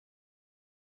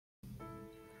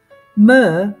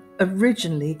Myrrh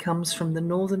originally comes from the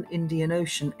northern Indian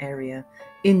Ocean area,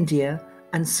 India,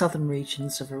 and southern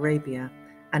regions of Arabia,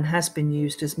 and has been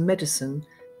used as medicine,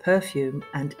 perfume,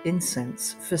 and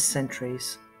incense for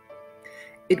centuries.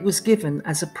 It was given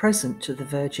as a present to the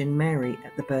Virgin Mary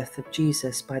at the birth of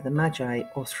Jesus by the Magi,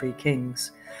 or three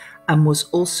kings, and was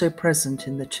also present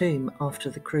in the tomb after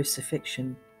the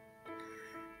crucifixion.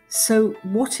 So,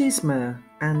 what is myrrh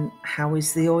and how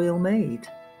is the oil made?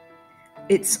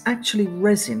 It's actually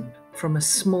resin from a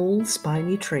small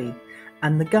spiny tree,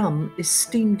 and the gum is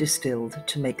steam distilled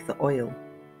to make the oil.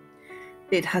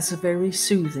 It has a very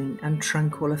soothing and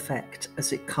tranquil effect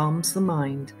as it calms the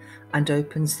mind and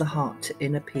opens the heart to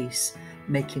inner peace,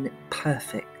 making it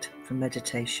perfect for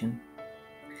meditation.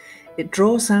 It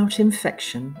draws out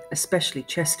infection, especially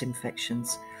chest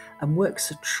infections, and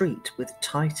works a treat with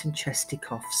tight and chesty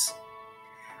coughs.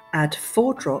 Add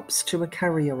 4 drops to a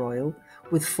carrier oil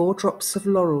with 4 drops of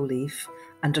laurel leaf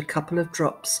and a couple of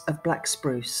drops of black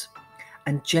spruce,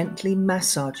 and gently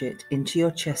massage it into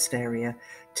your chest area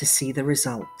to see the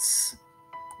results.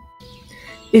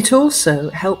 It also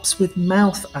helps with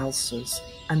mouth ulcers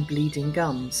and bleeding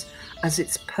gums, as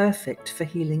it's perfect for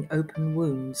healing open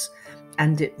wounds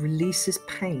and it releases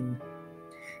pain.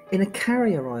 In a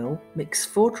carrier oil, mix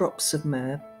 4 drops of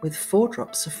myrrh with 4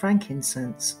 drops of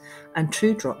frankincense and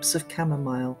 2 drops of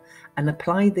chamomile, and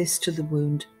apply this to the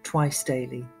wound twice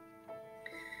daily.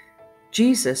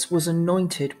 Jesus was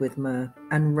anointed with myrrh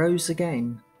and rose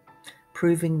again,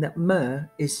 proving that myrrh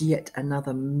is yet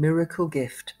another miracle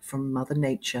gift from Mother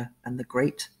Nature and the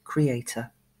great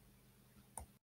Creator.